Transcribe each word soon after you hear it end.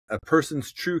a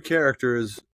person's true character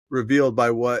is revealed by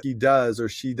what he does or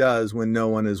she does when no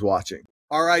one is watching.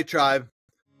 All right, tribe.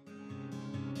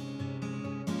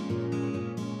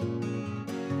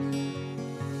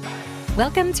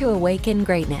 Welcome to Awaken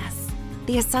Greatness,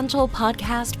 the essential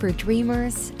podcast for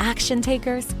dreamers, action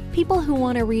takers, people who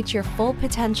want to reach your full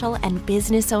potential, and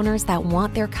business owners that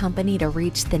want their company to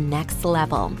reach the next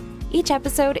level. Each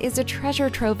episode is a treasure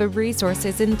trove of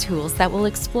resources and tools that will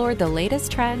explore the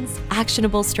latest trends,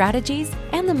 actionable strategies,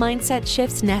 and the mindset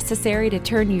shifts necessary to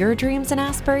turn your dreams and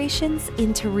aspirations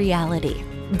into reality.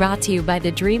 Brought to you by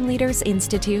the Dream Leaders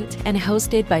Institute and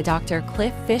hosted by Dr.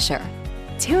 Cliff Fisher.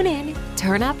 Tune in,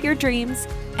 turn up your dreams,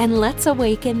 and let's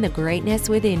awaken the greatness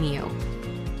within you.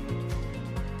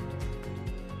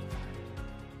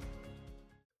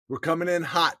 We're coming in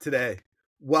hot today.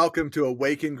 Welcome to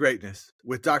Awaken Greatness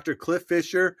with Dr. Cliff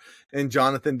Fisher and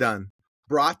Jonathan Dunn.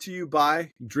 Brought to you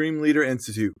by Dream Leader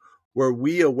Institute, where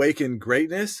we awaken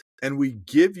greatness and we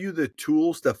give you the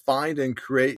tools to find and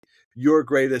create your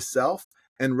greatest self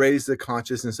and raise the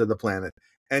consciousness of the planet.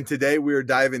 And today we are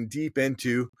diving deep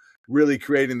into really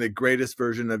creating the greatest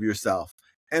version of yourself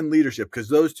and leadership. Because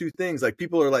those two things, like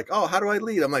people are like, oh, how do I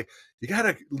lead? I'm like, you got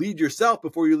to lead yourself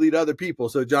before you lead other people.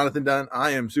 So Jonathan Dunn,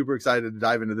 I am super excited to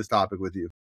dive into this topic with you.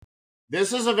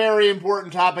 This is a very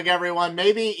important topic, everyone.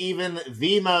 Maybe even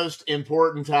the most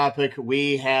important topic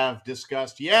we have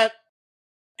discussed yet.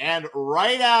 And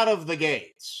right out of the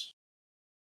gates,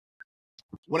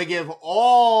 I want to give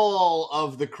all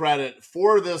of the credit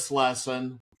for this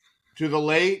lesson to the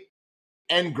late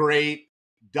and great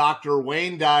Dr.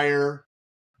 Wayne Dyer,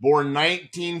 born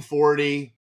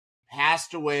 1940,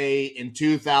 passed away in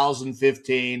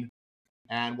 2015.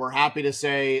 And we're happy to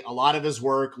say a lot of his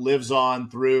work lives on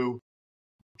through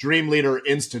Dream Leader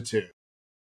Institute.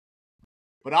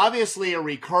 But obviously a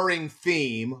recurring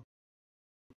theme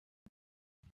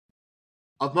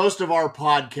of most of our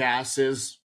podcasts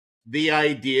is the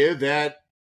idea that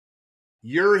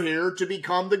you're here to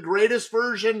become the greatest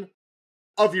version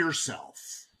of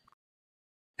yourself.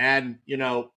 And,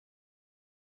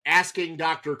 asking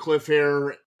Dr. Cliff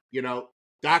here,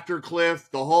 Dr. Cliff,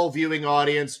 the whole viewing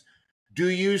audience, do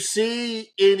you see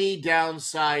any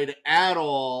downside at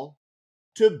all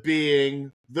to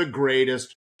being the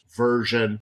greatest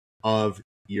version of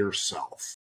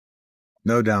yourself?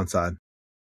 No downside.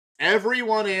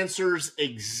 Everyone answers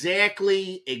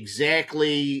exactly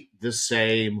the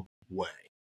same way,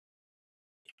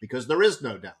 because there is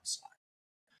no downside.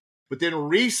 But then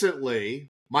recently,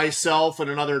 myself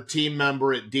and another team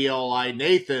member at DLI,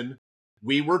 Nathan,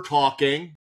 we were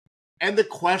talking, and the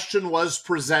question was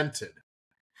presented.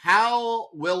 How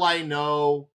will I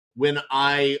know when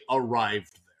I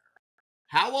arrived there?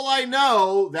 How will I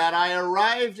know that I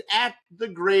arrived at the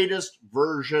greatest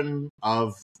version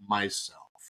of myself?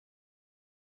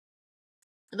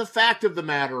 And the fact of the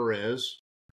matter is,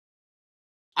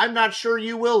 I'm not sure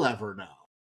you will ever know.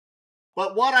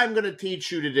 But what I'm going to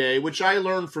teach you today, which I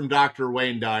learned from Dr.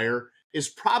 Wayne Dyer, is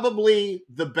probably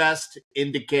the best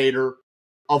indicator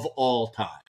of all time.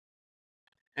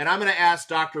 And I'm going to ask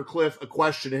Dr. Cliff a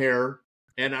question here.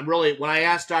 And when I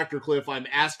ask Dr. Cliff, I'm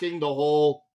asking the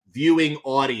whole viewing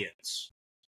audience.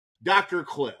 Dr.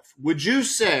 Cliff, would you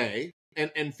say,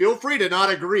 and feel free to not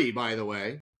agree, by the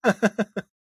way.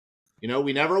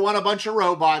 We never want a bunch of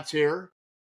robots here.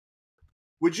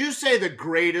 Would you say the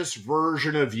greatest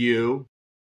version of you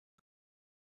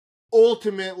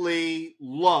ultimately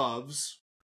loves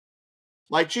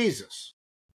like Jesus?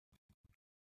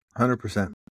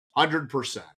 100%.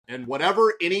 100%. And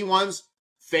whatever anyone's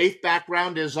faith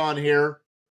background is on here,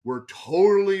 we're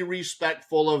totally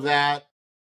respectful of that.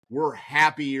 We're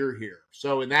happy you're here.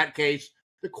 So in that case,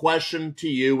 the question to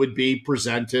you would be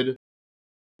presented: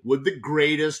 would the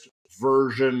greatest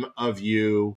version of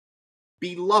you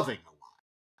be loving a lot?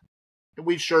 And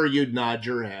we're sure you'd nod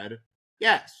your head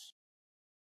yes.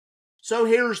 So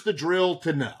here's the drill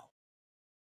to know.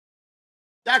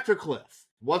 Dr. Cliff,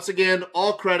 once again,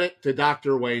 all credit to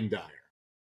Dr. Wayne Dyer.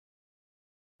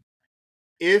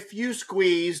 If you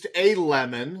squeezed a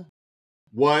lemon,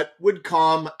 what would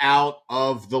come out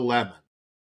of the lemon?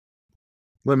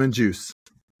 Lemon juice.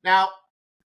 Now,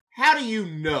 how do you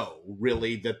know,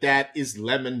 really, that is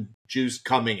lemon juice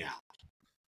coming out?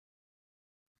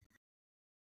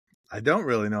 I don't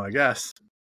really know, I guess.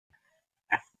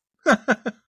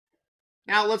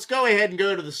 Now, let's go ahead and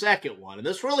go to the second one. And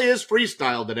this really is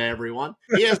freestyle today, everyone.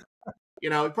 He has, he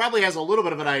probably has a little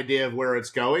bit of an idea of where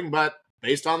it's going, but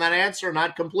based on that answer,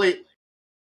 not completely.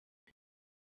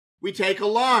 We take a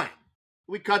lime.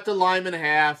 We cut the lime in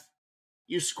half.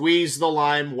 You squeeze the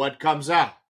lime. What comes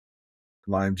out?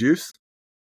 Lime juice.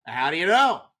 How do you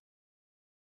know?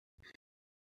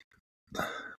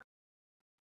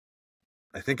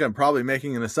 I think I'm probably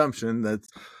making an assumption that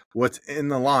what's in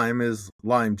the lime is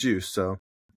lime juice. So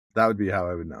that would be how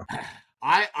I would know.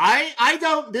 I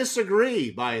don't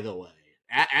disagree, by the way,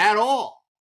 at all.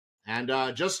 And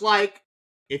just like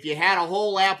if you had a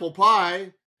whole apple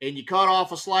pie and you cut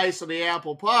off a slice of the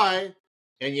apple pie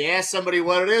and you ask somebody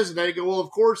what it is, and they go, well,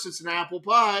 of course it's an apple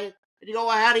pie. And you go,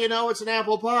 well, how do you know it's an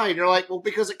apple pie? And you're like, well,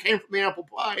 because it came from the apple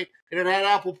pie and it had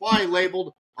apple pie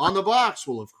labeled on the box.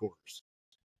 Well, of course.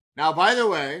 Now, by the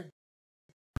way,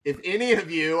 if any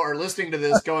of you are listening to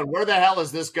this going, where the hell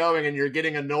is this going? And you're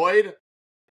getting annoyed.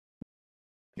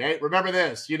 Okay, remember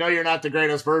this. You know you're not the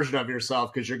greatest version of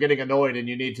yourself because you're getting annoyed and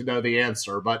you need to know the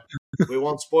answer. But we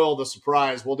won't spoil the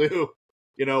surprise. We'll do,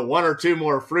 one or two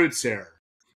more fruits here.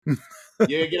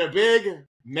 You get a big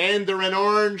mandarin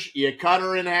orange, you cut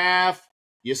her in half,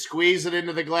 you squeeze it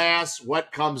into the glass.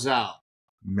 What comes out?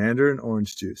 Mandarin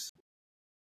orange juice.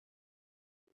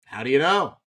 How do you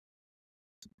know?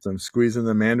 So I'm squeezing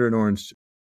the mandarin orange juice.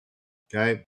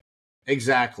 Okay,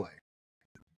 exactly.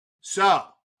 So,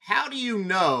 how do you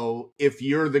know if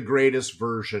you're the greatest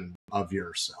version of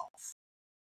yourself?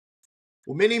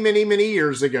 Well, many, many, many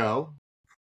years ago,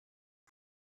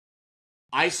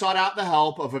 I sought out the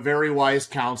help of a very wise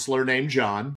counselor named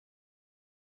John,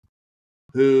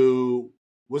 who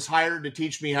was hired to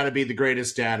teach me how to be the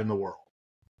greatest dad in the world.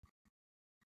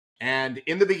 And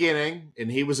in the beginning,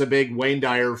 and he was a big Wayne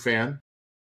Dyer fan,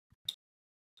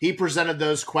 he presented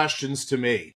those questions to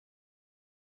me.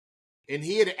 And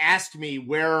he had asked me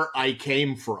where I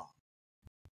came from.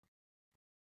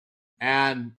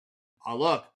 And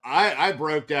look, I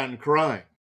broke down crying.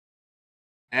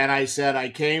 And I said, I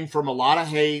came from a lot of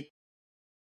hate,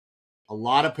 a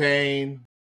lot of pain,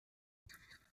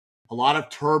 a lot of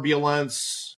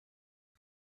turbulence,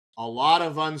 a lot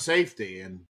of unsafety.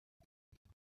 And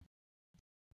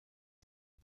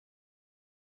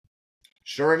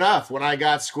sure enough, when I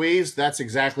got squeezed, that's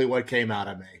exactly what came out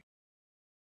of me.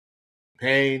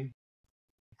 Pain,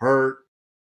 hurt,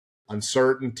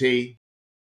 uncertainty,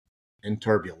 and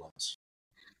turbulence.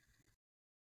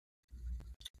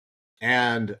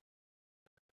 And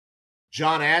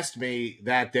John asked me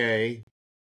that day,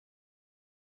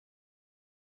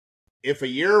 if a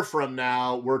year from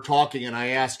now we're talking and I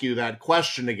ask you that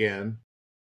question again,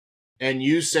 and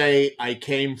you say I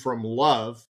came from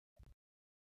love,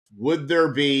 would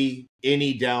there be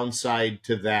any downside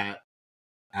to that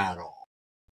at all?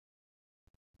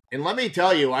 And let me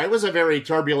tell you, I was a very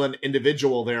turbulent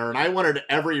individual there, and I wanted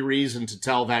every reason to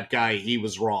tell that guy he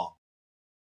was wrong.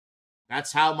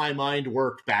 That's how my mind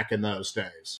worked back in those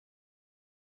days.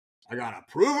 I gotta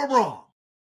prove him wrong.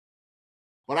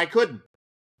 But I couldn't.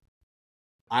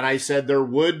 And I said there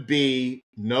would be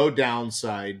no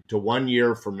downside to 1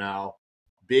 year from now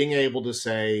being able to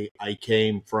say I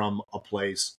came from a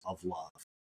place of love.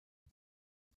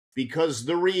 Because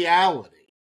the reality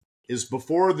is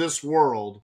before this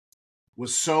world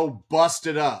was so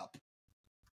busted up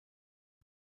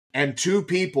and two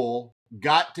people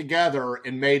got together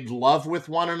and made love with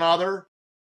one another,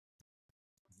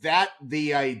 that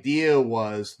the idea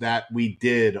was that we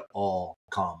did all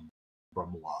come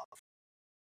from love.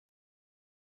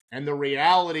 And the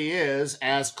reality is,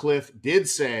 as Cliff did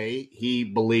say, he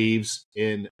believes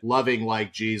in loving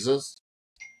like Jesus.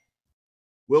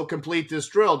 We'll complete this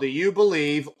drill. Do you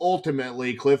believe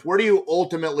ultimately, Cliff, where do you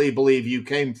ultimately believe you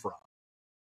came from?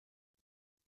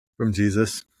 From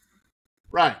Jesus.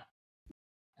 Right.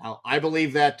 Now, I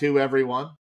believe that too, everyone.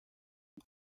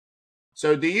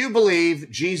 So do you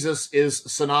believe Jesus is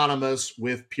synonymous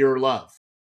with pure love?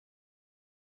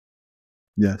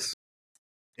 Yes.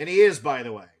 And he is, by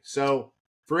the way. So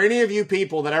for any of you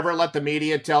people that ever let the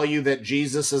media tell you that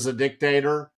Jesus is a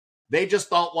dictator, they just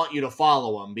don't want you to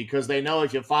follow him because they know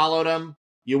if you followed him,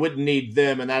 you wouldn't need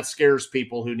them, and that scares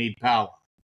people who need power.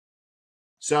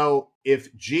 So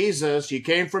if Jesus, you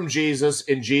came from Jesus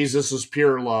and Jesus is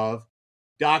pure love,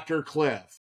 Dr.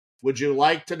 Cliff, would you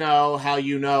like to know how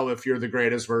you know if you're the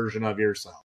greatest version of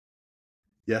yourself?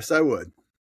 Yes, I would.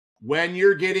 When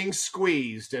you're getting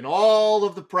squeezed and all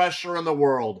of the pressure in the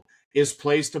world is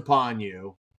placed upon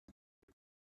you,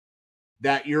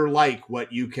 that you're like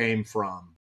what you came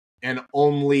from, and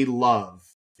only love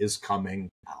is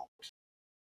coming out.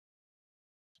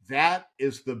 That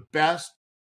is the best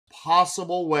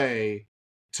possible way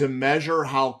to measure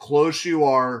how close you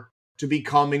are to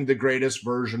becoming the greatest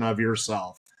version of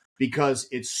yourself. Because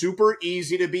it's super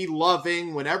easy to be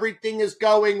loving when everything is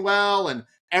going well and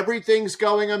everything's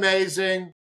going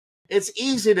amazing. It's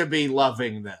easy to be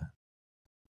loving then.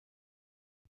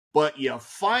 But you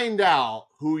find out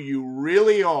who you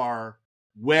really are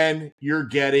when you're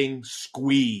getting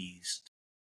squeezed.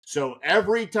 So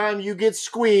every time you get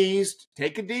squeezed,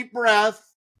 take a deep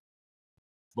breath.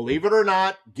 Believe it or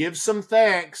not, give some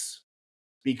thanks,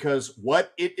 because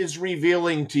what it is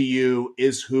revealing to you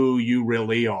is who you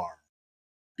really are.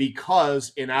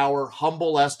 Because in our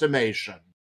humble estimation,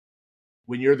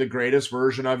 when you're the greatest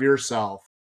version of yourself,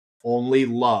 only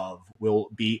love will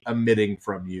be emitting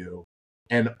from you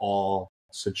in all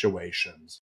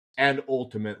situations. And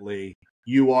ultimately,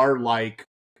 you are like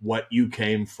what you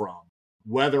came from.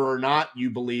 Whether or not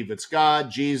you believe it's God,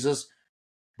 Jesus,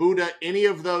 Buddha, any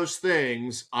of those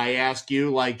things, I ask you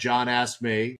like John asked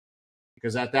me,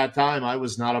 because at that time I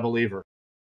was not a believer.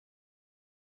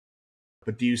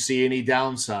 But do you see any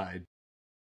downside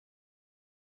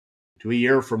to a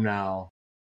year from now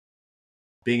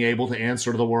being able to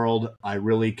answer to the world, I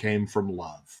really came from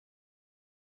love?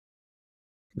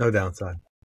 No downside.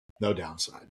 No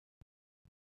downside.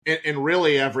 And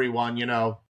really, everyone,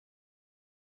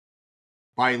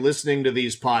 by listening to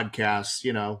these podcasts,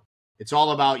 it's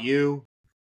all about you.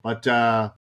 But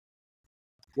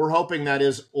we're hoping that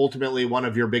is ultimately one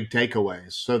of your big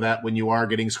takeaways, so that when you are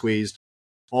getting squeezed,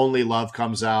 only love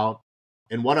comes out.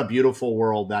 And what a beautiful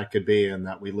world that could be and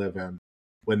that we live in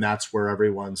when that's where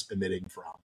everyone's emitting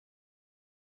from.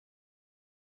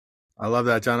 I love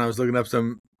that, John. I was looking up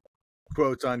some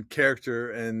quotes on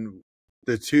character, and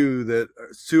the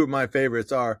two of my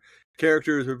favorites are: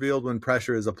 character is revealed when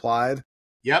pressure is applied.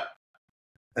 Yep.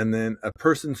 And then a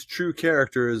person's true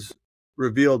character is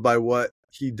revealed by what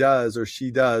he does or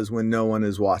she does when no one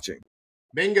is watching.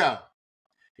 Bingo.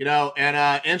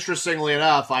 And interestingly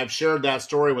enough, I've shared that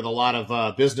story with a lot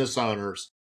of business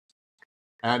owners.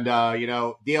 And,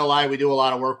 DLI, we do a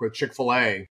lot of work with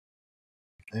Chick-fil-A.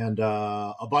 And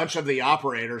a bunch of the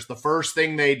operators, the first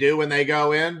thing they do when they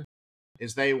go in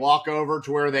is they walk over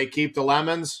to where they keep the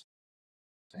lemons.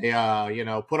 They,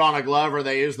 put on a glove, or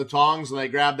they use the tongs, and they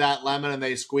grab that lemon and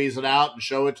they squeeze it out and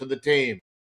show it to the team.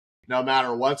 No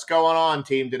matter what's going on,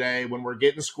 team, today, when we're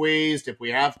getting squeezed, if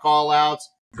we have call outs,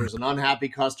 there's an unhappy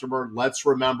customer, let's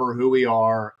remember who we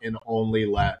are and only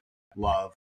let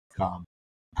love come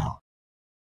out.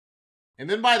 And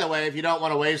then, by the way, if you don't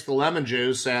want to waste the lemon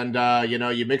juice and,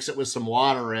 you mix it with some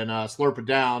water and slurp it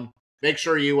down, make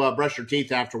sure you brush your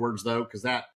teeth afterwards, though, because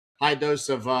that high dose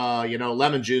of,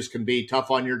 lemon juice can be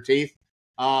tough on your teeth.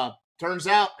 Turns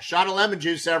out, a shot of lemon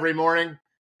juice every morning,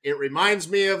 it reminds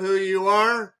me of who you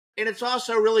are, and it's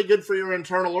also really good for your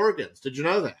internal organs. Did you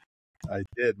know that? I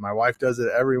did. My wife does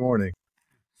it every morning.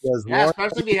 Yeah,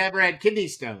 especially if you ever had kidney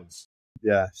stones.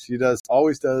 Yeah, she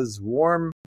always does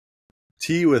warm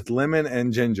tea with lemon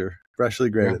and ginger,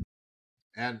 freshly grated.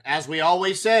 Yeah. And as we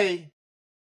always say,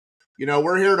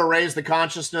 we're here to raise the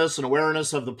consciousness and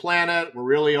awareness of the planet. We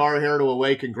really are here to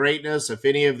awaken greatness. If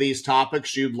any of these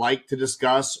topics you'd like to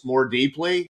discuss more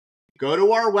deeply, go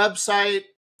to our website,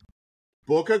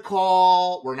 book a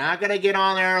call. We're not going to get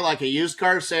on there like a used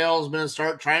car salesman and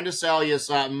start trying to sell you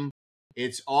something.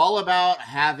 It's all about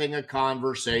having a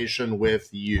conversation with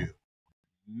you.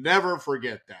 Never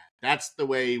forget that. That's the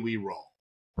way we roll.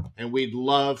 And we'd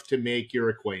love to make your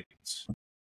acquaintance.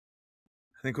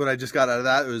 I think what I just got out of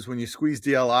that was when you squeeze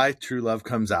DLI, true love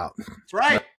comes out. That's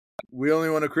right. We only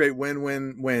want to create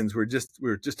win-win-wins. We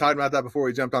were just talking about that before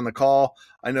we jumped on the call.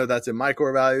 I know that's in my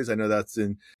core values. I know that's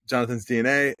in Jonathan's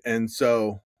DNA. And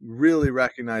so really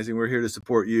recognizing we're here to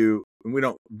support you. And we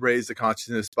don't raise the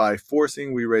consciousness by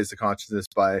forcing. We raise the consciousness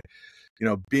by,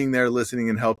 being there, listening,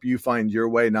 and help you find your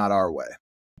way, not our way.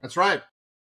 That's right.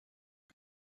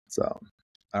 So,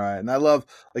 all right. And I love,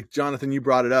 like, Jonathan, you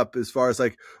brought it up as far as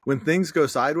like when things go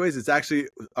sideways, it's actually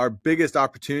our biggest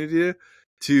opportunity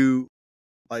to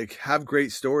like have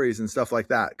great stories and stuff like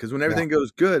that. Because when everything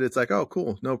goes good, it's like, oh,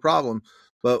 cool, no problem.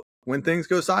 But when things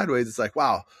go sideways, it's like,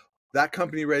 wow, that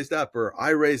company raised up, or I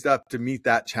raised up to meet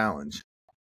that challenge.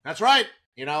 That's right.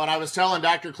 And I was telling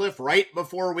Dr. Cliff right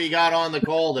before we got on the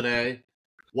call today,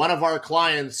 one of our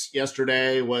clients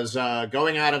yesterday was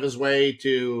going out of his way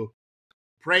to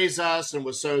praise us and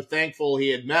was so thankful he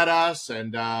had met us.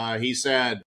 And he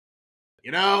said,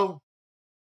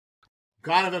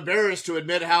 kind of embarrassed to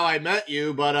admit how I met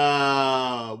you,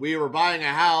 but we were buying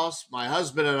a house, my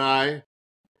husband and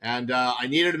I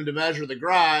needed him to measure the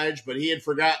garage, but he had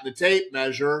forgotten the tape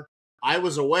measure. I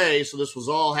was away, so this was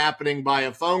all happening by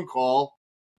a phone call,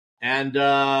 and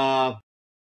I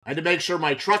had to make sure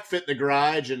my truck fit in the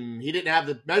garage, and he didn't have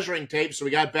the measuring tape, so we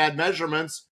got bad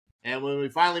measurements. And when we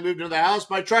finally moved into the house,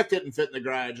 my truck didn't fit in the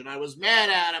garage, and I was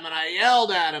mad at him, and I yelled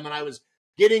at him, and I was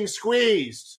getting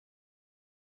squeezed.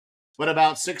 But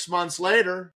about 6 months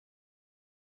later,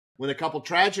 when a couple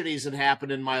tragedies had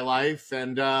happened in my life,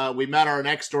 and we met our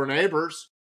next door neighbors,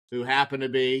 who happened to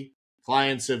be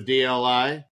clients of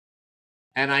DLI,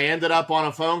 and I ended up on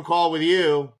a phone call with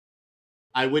you,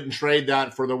 I wouldn't trade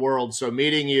that for the world. So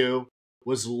meeting you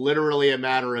was literally a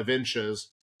matter of inches.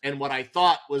 And what I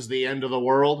thought was the end of the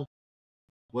world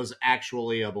was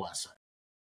actually a blessing.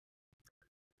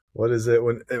 What is it?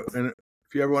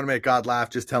 If you ever want to make God laugh,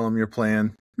 just tell him your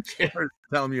plan.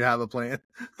 Tell him you have a plan.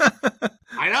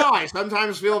 I know. I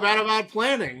sometimes feel bad about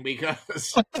planning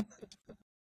because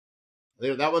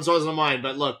that one's always on mine.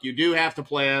 But look, you do have to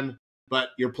plan, but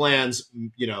your plans,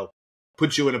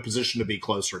 put you in a position to be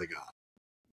closer to God.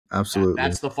 Absolutely.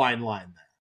 That's the fine line there.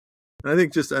 And I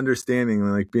think just understanding,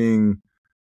 like being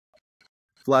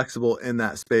flexible in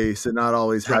that space and not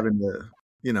always having to,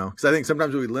 because I think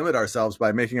sometimes we limit ourselves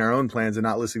by making our own plans and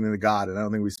not listening to God. And I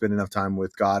don't think we spend enough time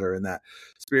with God or in that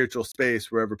spiritual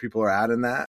space wherever people are at in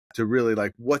that to really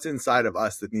like what's inside of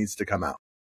us that needs to come out.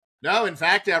 No, in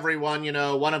fact, everyone,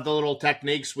 one of the little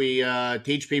techniques we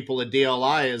teach people at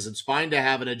DLI is it's fine to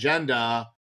have an agenda,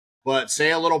 but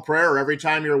say a little prayer every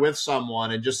time you're with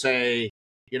someone and just say,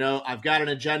 I've got an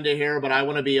agenda here, but I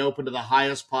want to be open to the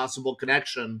highest possible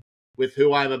connection with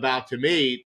who I'm about to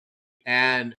meet.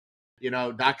 And,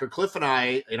 Dr. Cliff and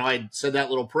I said that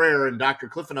little prayer, and Dr.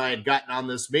 Cliff and I had gotten on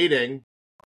this meeting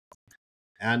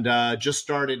and just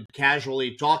started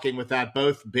casually talking with that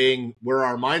both being where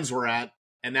our minds were at.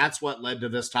 And that's what led to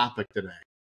this topic today.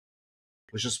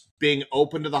 It was just being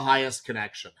open to the highest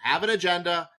connection. Have an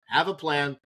agenda, have a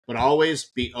plan, but always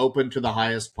be open to the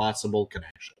highest possible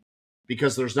connection.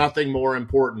 Because there's nothing more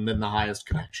important than the highest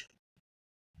connection.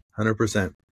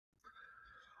 100%.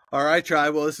 All right,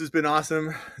 tribe. Well, this has been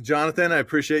awesome. Jonathan, I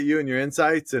appreciate you and your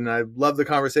insights, and I love the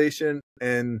conversation.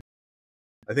 And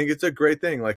I think it's a great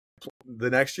thing. Like the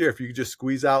next year, if you could just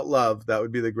squeeze out love, that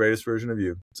would be the greatest version of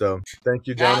you. So thank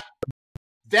you, Jonathan.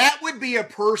 That would be a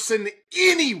person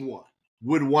anyone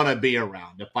would want to be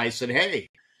around. If I said, hey,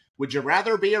 would you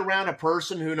rather be around a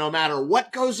person who no matter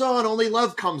what goes on, only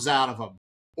love comes out of them?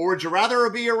 Or would you rather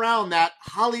be around that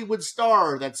Hollywood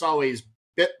star that's always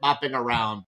bit-bopping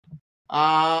around?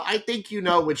 I think you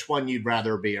know which one you'd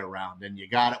rather be around, and you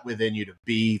got it within you to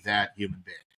be that human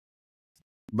being.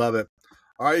 Love it.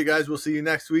 All right, you guys, we'll see you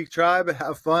next week, tribe.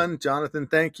 Have fun. Jonathan,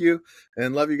 thank you,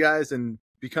 and love you guys, and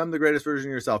become the greatest version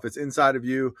of yourself. It's inside of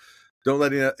you. Don't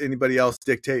let anybody else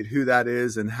dictate who that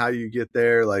is and how you get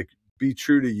there. Like, be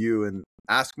true to you and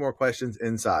ask more questions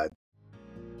inside.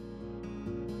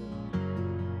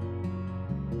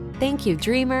 Thank you,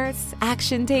 dreamers,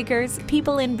 action takers,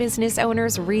 people and business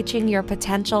owners reaching your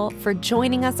potential, for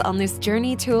joining us on this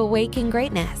journey to awaken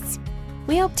greatness.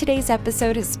 We hope today's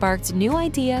episode has sparked new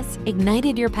ideas,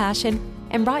 ignited your passion,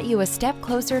 and brought you a step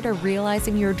closer to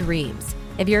realizing your dreams.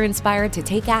 If you're inspired to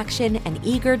take action and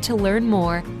eager to learn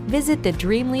more, visit the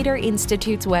Dream Leader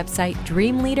Institute's website,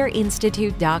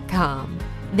 dreamleaderinstitute.com.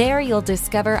 There you'll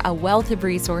discover a wealth of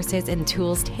resources and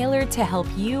tools tailored to help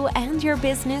you and your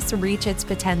business reach its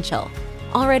potential.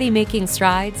 Already making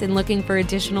strides and looking for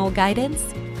additional guidance?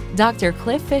 Dr.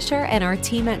 Cliff Fisher and our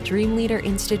team at Dream Leader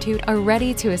Institute are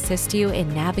ready to assist you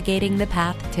in navigating the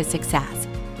path to success.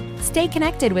 Stay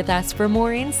connected with us for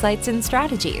more insights and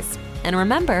strategies. And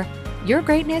remember, your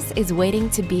greatness is waiting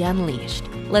to be unleashed.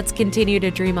 Let's continue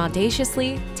to dream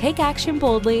audaciously, take action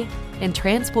boldly, and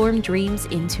transform dreams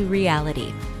into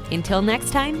reality. Until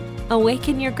next time,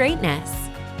 awaken your greatness.